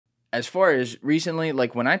as far as recently,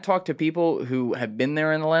 like when I talk to people who have been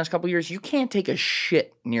there in the last couple of years, you can't take a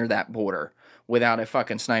shit near that border without a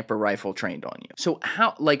fucking sniper rifle trained on you. So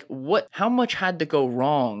how much had to go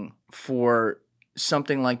wrong for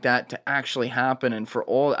something like that to actually happen? And for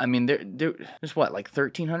all, I mean, there's what, like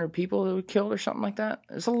 1,300 people that were killed or something like that?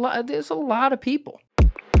 There's a lot of people.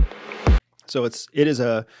 So it's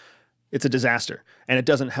a disaster. And it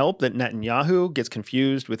doesn't help that Netanyahu gets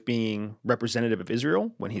confused with being representative of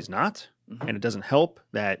Israel when he's not. Mm-hmm. And it doesn't help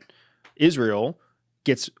that Israel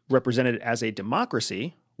gets represented as a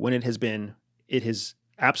democracy when it has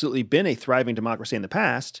absolutely been a thriving democracy in the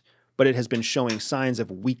past, but it has been showing signs of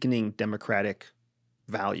weakening democratic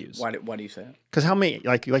values. Why do you say that? Because how many,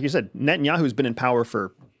 like you said, Netanyahu's been in power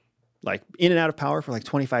for in and out of power for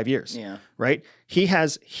 25 years. Yeah. Right?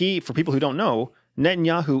 For people who don't know,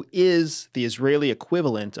 Netanyahu is the Israeli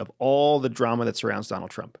equivalent of all the drama that surrounds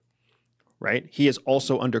Donald Trump, right? He is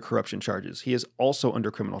also under corruption charges. He is also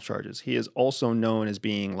under criminal charges. He is also known as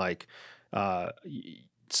being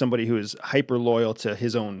somebody who is hyper loyal to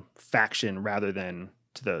his own faction rather than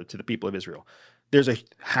to the people of Israel. There's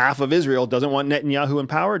half of Israel doesn't want Netanyahu in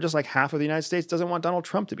power, just like half of the United States doesn't want Donald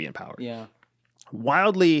Trump to be in power. Yeah.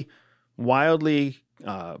 Wildly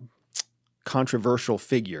controversial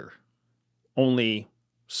figure. Only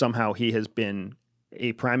somehow he has been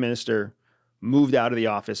a prime minister, moved out of the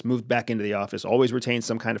office, moved back into the office, always retained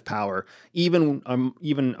some kind of power, even when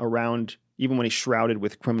he's shrouded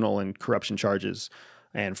with criminal and corruption charges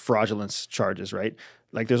and fraudulence charges, right?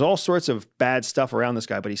 Like there's all sorts of bad stuff around this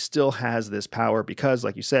guy, but he still has this power because,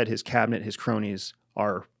 like you said, his cabinet, his cronies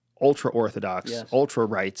are ultra-Orthodox, yes,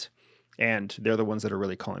 ultra-right, and they're the ones that are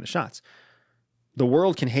really calling the shots. The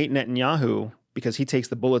world can hate Netanyahu because he takes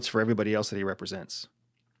the bullets for everybody else that he represents.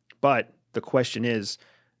 But the question is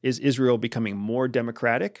Israel becoming more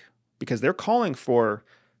democratic? Because they're calling for,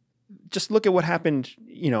 just look at what happened,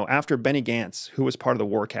 after Benny Gantz, who was part of the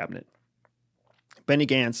war cabinet. Benny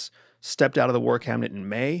Gantz stepped out of the war cabinet in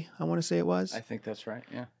May, I want to say it was. I think that's right,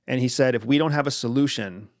 yeah. And he said, if we don't have a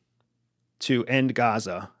solution to end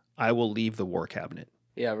Gaza, I will leave the war cabinet.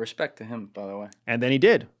 Yeah, respect to him, by the way. And then he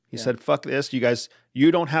did. He said, fuck this, you guys,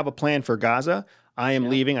 you don't have a plan for Gaza. I am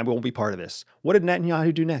leaving. I won't be part of this. What did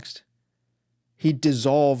Netanyahu do next? He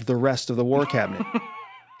dissolved the rest of the war cabinet.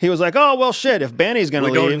 He was like, oh, well, shit, if Benny's going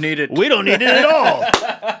to leave, we don't need it. We don't need it at all.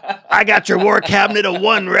 I got your war cabinet of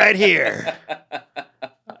one right here.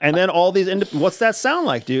 And then all these, what's that sound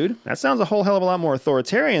like, dude? That sounds a whole hell of a lot more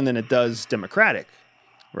authoritarian than it does democratic,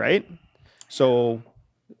 right? So,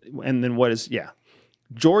 and then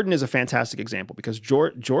Jordan is a fantastic example because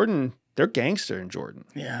Jordan, they're gangster in Jordan.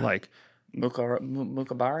 Yeah. Like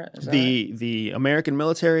Mukabara? Is that the American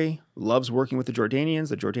military loves working with the Jordanians.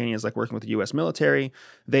 The Jordanians like working with the U.S. military.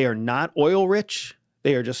 They are not oil rich.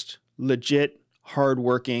 They are just legit,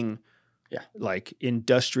 hardworking, like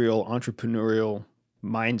industrial, entrepreneurial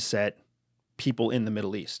mindset people in the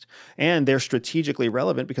Middle East. And they're strategically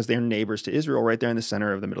relevant because they're neighbors to Israel right there in the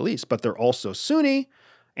center of the Middle East. But they're also Sunni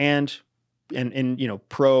and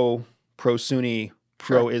pro-Sunni,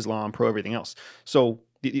 pro-Islam, pro-everything else. So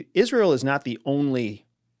Israel is not the only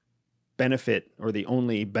benefit or the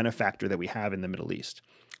only benefactor that we have in the Middle East.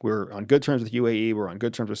 We're on good terms with UAE. We're on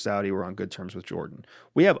good terms with Saudi. We're on good terms with Jordan.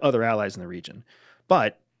 We have other allies in the region.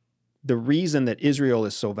 But the reason that Israel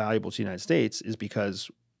is so valuable to the United States is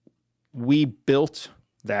because we built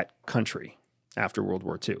that country after World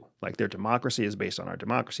War II. Like their democracy is based on our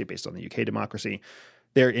democracy, based on the UK democracy.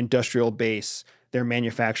 Their industrial base, their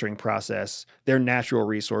manufacturing process, their natural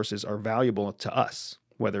resources are valuable to us,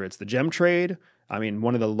 whether it's the gem trade. I mean,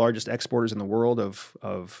 one of the largest exporters in the world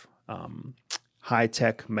of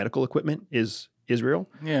high-tech medical equipment is Israel.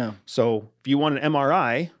 Yeah. So if you want an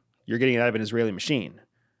MRI, you're getting it out of an Israeli machine,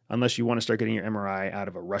 unless you want to start getting your MRI out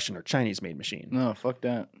of a Russian or Chinese-made machine. No, fuck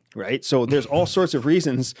that. Right? So there's all sorts of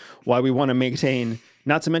reasons why we want to maintain,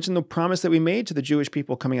 not to mention the promise that we made to the Jewish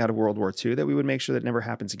people coming out of World War II, that we would make sure that never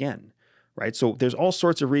happens again. Right? So there's all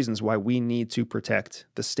sorts of reasons why we need to protect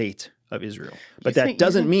the state of Israel. But that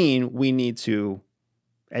doesn't mean we need to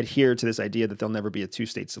adhere to this idea that there'll never be a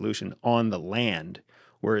two-state solution on the land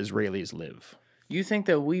where Israelis live. You think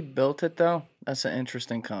that we built it, though? That's an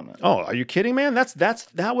interesting comment. Oh, are you kidding, man?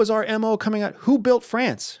 That was our MO coming out. Who built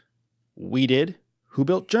France? We did. Who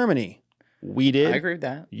built Germany? We did. I agree with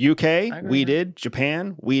that. UK? We did.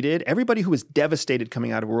 Japan? We did. Everybody who was devastated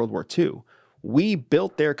coming out of World War II, we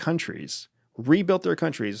built their countries, rebuilt their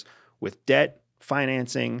countries with debt,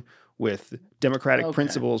 financing, with democratic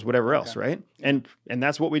principles, whatever else, right? And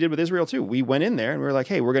that's what we did with Israel, too. We went in there and we were like,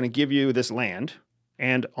 hey, we're going to give you this land,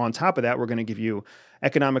 And on top of that, we're going to give you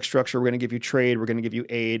economic structure. We're going to give you trade. We're going to give you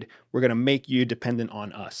aid. We're going to make you dependent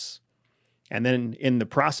on us. And then in the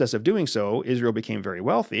process of doing so, Israel became very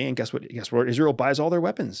wealthy. And guess what? Guess where Israel buys all their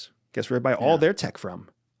weapons? Guess where they buy all their tech from?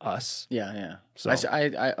 Us. Yeah, yeah. So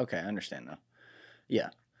Okay, I understand now. Yeah.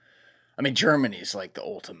 I mean, Germany's like the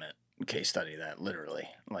ultimate case study of that, literally.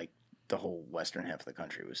 Like, the whole western half of the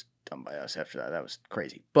country was done by us after that. That was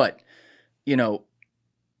crazy. But, you know,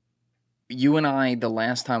 you and I, the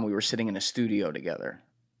last time we were sitting in a studio together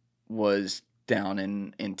was down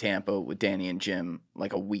in Tampa with Danny and Jim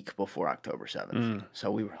like a week before October 7th.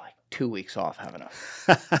 So we were like 2 weeks off having a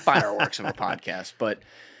fireworks of a podcast. But,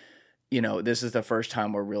 you know, this is the first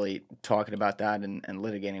time we're really talking about that and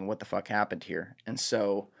litigating what the fuck happened here. And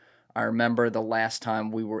so I remember the last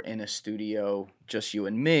time we were in a studio, just you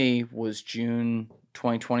and me, was June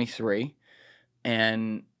 2023.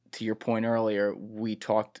 And to your point earlier, we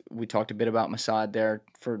talked a bit about Mossad there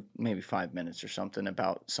for maybe 5 minutes or something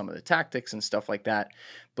about some of the tactics and stuff like that.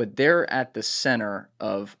 But they're at the center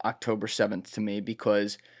of October 7th to me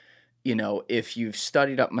because, you know, if you've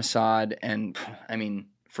studied up Mossad, and I mean,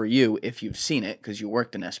 for you, if you've seen it, because you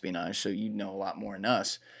worked in espionage, so you know a lot more than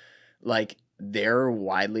us, like, they're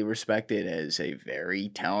widely respected as a very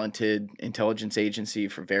talented intelligence agency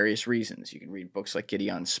for various reasons. You can read books like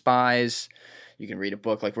Gideon's Spies. You can read a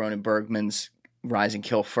book like Ronan Bergman's Rise and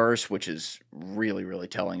Kill First, which is really, really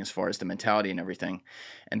telling as far as the mentality and everything.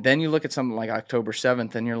 And then you look at something like October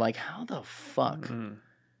 7th and you're like, how the fuck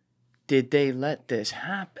did they let this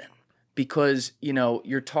happen? Because, you know,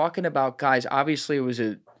 you're talking about guys, obviously it was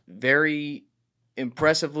a very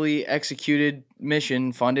impressively executed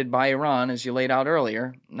mission funded by Iran, as you laid out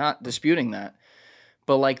earlier, not disputing that.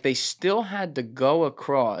 But, like, they still had to go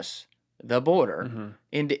across the border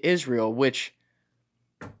into Israel, which,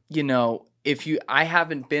 you know, I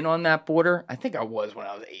haven't been on that border. I think I was when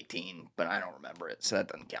I was 18, but I don't remember it, so that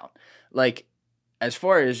doesn't count. Like, as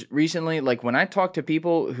far as recently, like, when I talk to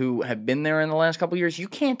people who have been there in the last couple of years, you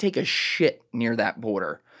can't take a shit near that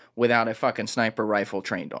border without a fucking sniper rifle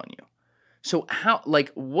trained on you. So how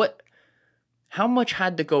much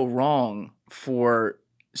had to go wrong for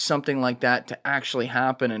something like that to actually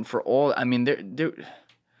happen? And for all, I mean,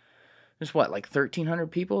 there's what, like 1,300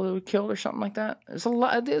 people that were killed or something like that? There's a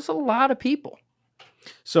lot of people.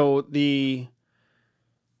 So the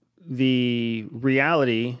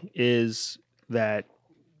reality is that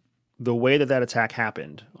the way that attack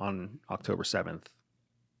happened on October 7th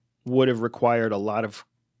would have required a lot of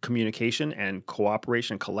communication and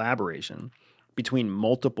cooperation, collaboration between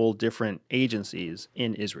multiple different agencies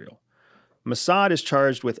in Israel. Mossad is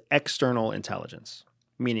charged with external intelligence,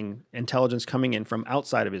 meaning intelligence coming in from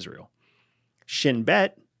outside of Israel. Shin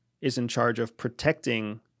Bet is in charge of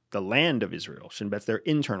protecting the land of Israel. Shin Bet's their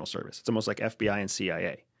internal service. It's almost like FBI and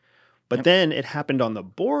CIA. But then it happened on the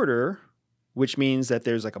border, which means that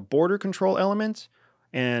there's like a border control element,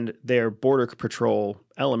 and their border patrol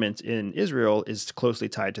element in Israel is closely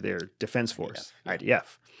tied to their defense force,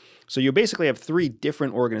 IDF. So you basically have three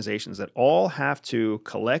different organizations that all have to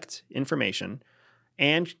collect information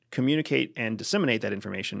and communicate and disseminate that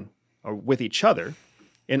information with each other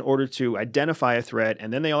in order to identify a threat,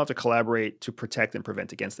 and then they all have to collaborate to protect and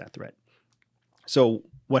prevent against that threat. So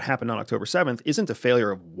what happened on October 7th isn't a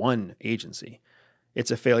failure of one agency. It's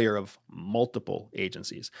a failure of multiple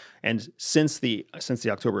agencies. And since the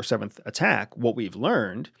October 7th attack, what we've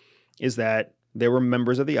learned is that there were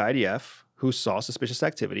members of the IDF who saw suspicious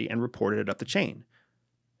activity and reported it up the chain.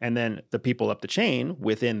 And then the people up the chain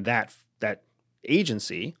within that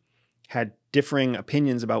agency had differing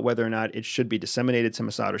opinions about whether or not it should be disseminated to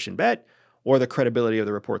Mossad or Shin Bet, or the credibility of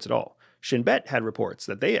the reports at all. Shin Bet had reports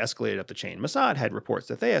that they escalated up the chain. Mossad had reports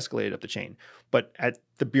that they escalated up the chain. But at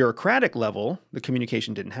the bureaucratic level, the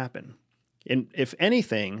communication didn't happen. And if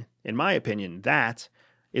anything, in my opinion, that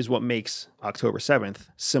is what makes October 7th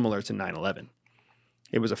similar to 9/11.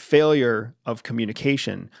 It was a failure of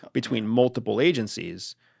communication between multiple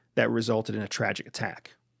agencies that resulted in a tragic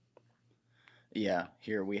attack. Yeah,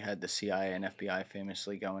 here we had the CIA and FBI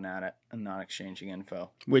famously going at it and not exchanging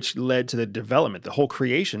info. Which led to the development, the whole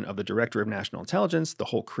creation of the Director of National Intelligence, the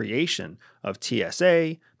whole creation of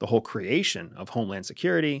TSA, the whole creation of Homeland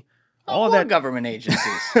Security. All of that government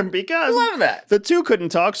agencies. Because I love that. The two couldn't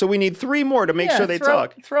talk, so we need three more to make sure they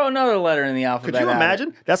talk. Throw another letter in the alphabet. Could you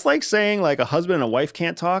imagine? That's like saying like a husband and a wife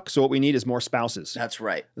can't talk, so what we need is more spouses. That's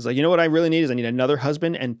right. It's like, you know what I really need is I need another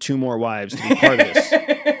husband and two more wives to be part of this.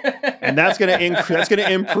 And that's gonna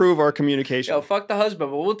improve our communication. Yo, fuck the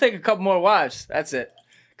husband, but we'll take a couple more wives. That's it.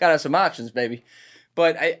 Got us some options, baby.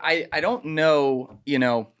 But I don't know,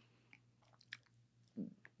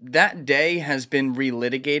 that day has been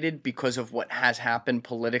relitigated because of what has happened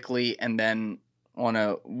politically and then on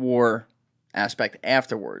a war aspect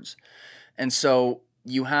afterwards. And so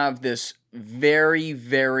you have this very,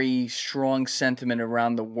 very strong sentiment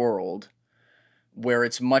around the world where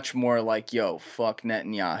it's much more like, yo, fuck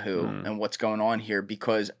Netanyahu and what's going on here,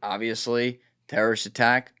 because obviously terrorist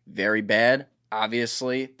attack, very bad.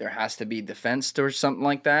 Obviously there has to be defense or something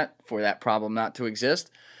like that for that problem not to exist.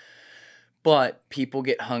 But people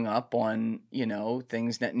get hung up on,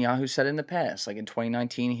 things Netanyahu said in the past. Like in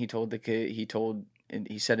 2019, he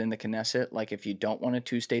said in the Knesset, like, if you don't want a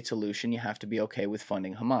two-state solution, you have to be okay with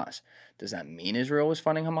funding Hamas. Does that mean Israel was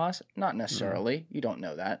funding Hamas? Not necessarily. You don't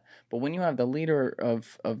know that. But when you have the leader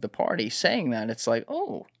of the party saying that, it's like,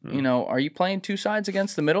 are you playing two sides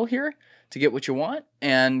against the middle here to get what you want?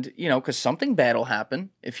 And, because something bad will happen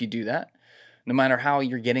if you do that. No matter how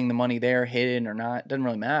you're getting the money there, hidden or not, it doesn't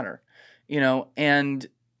really matter. And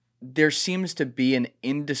there seems to be an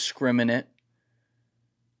indiscriminate,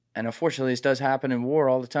 and unfortunately this does happen in war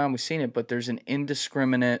all the time, we've seen it, but there's an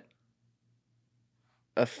indiscriminate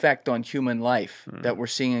effect on human life that we're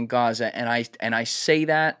seeing in Gaza. And I say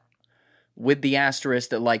that with the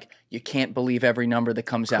asterisk that, like, you can't believe every number that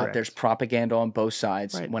comes out. There's propaganda on both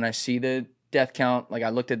sides. Right. When I see the death count, like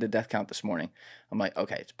I looked at the death count this morning, I'm like,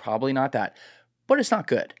 okay, it's probably not that, but it's not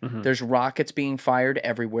good. There's rockets being fired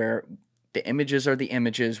everywhere. The images are the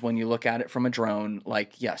images when you look at it from a drone.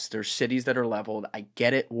 Like, yes, there's cities that are leveled. I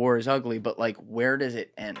get it. War is ugly, but, like, where does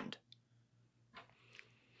it end?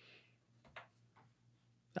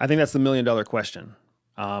 I think that's the $1 million question.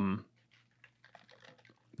 I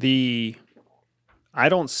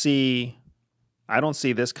don't see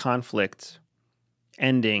this conflict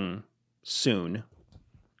ending soon.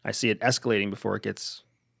 I see it escalating before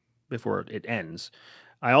it ends.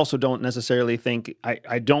 I also don't necessarily think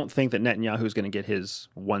I don't think that Netanyahu is going to get his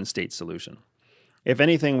one-state solution. If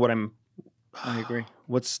anything, I agree.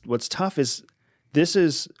 What's tough is this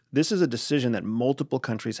is a decision that multiple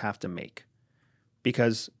countries have to make,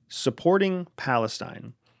 because supporting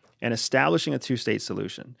Palestine and establishing a two-state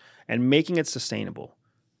solution and making it sustainable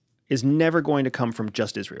is never going to come from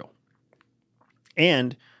just Israel.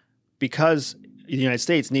 And because the United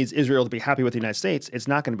States needs Israel to be happy with the United States, it's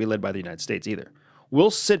not going to be led by the United States either. We'll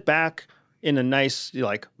sit back in a nice,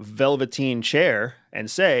 like, velveteen chair and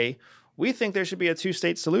say, we think there should be a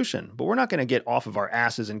two-state solution, but we're not going to get off of our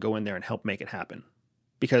asses and go in there and help make it happen,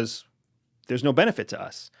 because there's no benefit to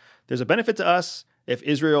us. There's a benefit to us if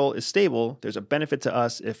Israel is stable. There's a benefit to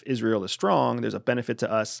us if Israel is strong. There's a benefit to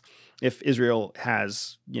us if Israel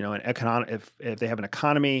has, if they have an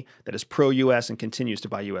economy that is pro-U.S. and continues to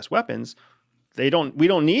buy U.S. weapons. We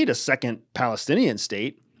don't need a second Palestinian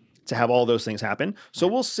state to have all those things happen. So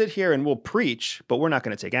we'll sit here and we'll preach, but we're not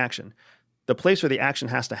going to take action. The place where the action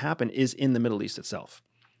has to happen is in the Middle East itself.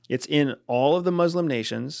 It's in all of the Muslim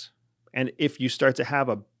nations. And if you start to have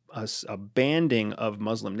a banding of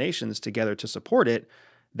Muslim nations together to support it,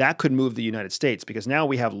 that could move the United States, because now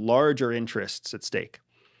we have larger interests at stake.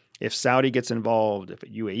 If Saudi gets involved, if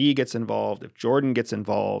UAE gets involved, if Jordan gets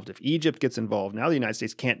involved, if Egypt gets involved, now the United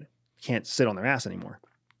States can't sit on their ass anymore.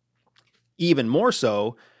 Even more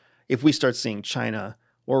so if we start seeing China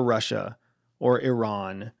or Russia or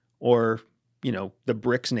Iran or, the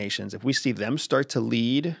BRICS nations, if we see them start to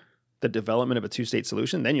lead the development of a two-state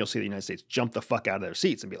solution, then you'll see the United States jump the fuck out of their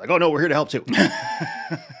seats and be like, oh no, we're here to help too.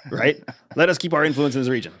 Right? Let us keep our influence in this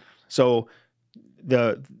region. So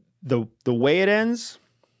the way it ends,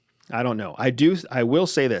 I don't know. I will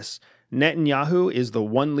say this. Netanyahu is the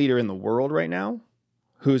one leader in the world right now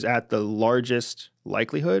who's at the largest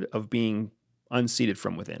likelihood of being unseated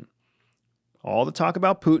from within. All the talk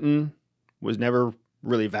about Putin was never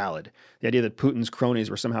really valid. The idea that Putin's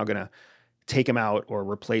cronies were somehow going to take him out or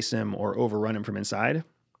replace him or overrun him from inside,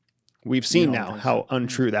 we've seen now how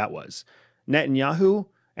untrue that was. Netanyahu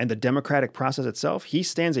and the democratic process itself, he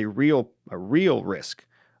stands a real risk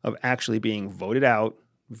of actually being voted out,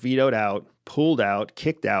 vetoed out, pulled out,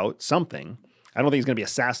 kicked out, something. I don't think he's going to be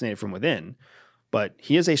assassinated from within, but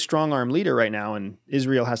he is a strong-arm leader right now, and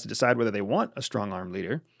Israel has to decide whether they want a strong-arm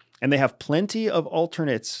leader. And they have plenty of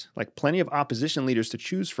alternates, like plenty of opposition leaders to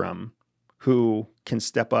choose from who can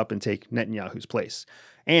step up and take Netanyahu's place.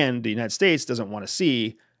 And the United States doesn't want to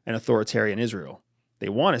see an authoritarian Israel. They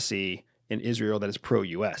want to see an Israel that is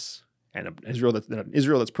pro-U.S. And an Israel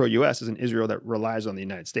that's pro-U.S. is an Israel that relies on the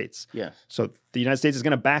United States. Yes. So the United States is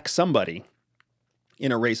going to back somebody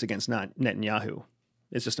in a race against Netanyahu.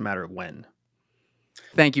 It's just a matter of when.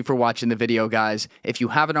 Thank you for watching the video, guys. If you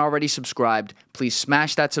haven't already subscribed, please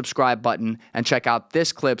smash that subscribe button and check out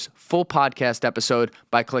this clip's full podcast episode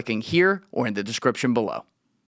by clicking here or in the description below.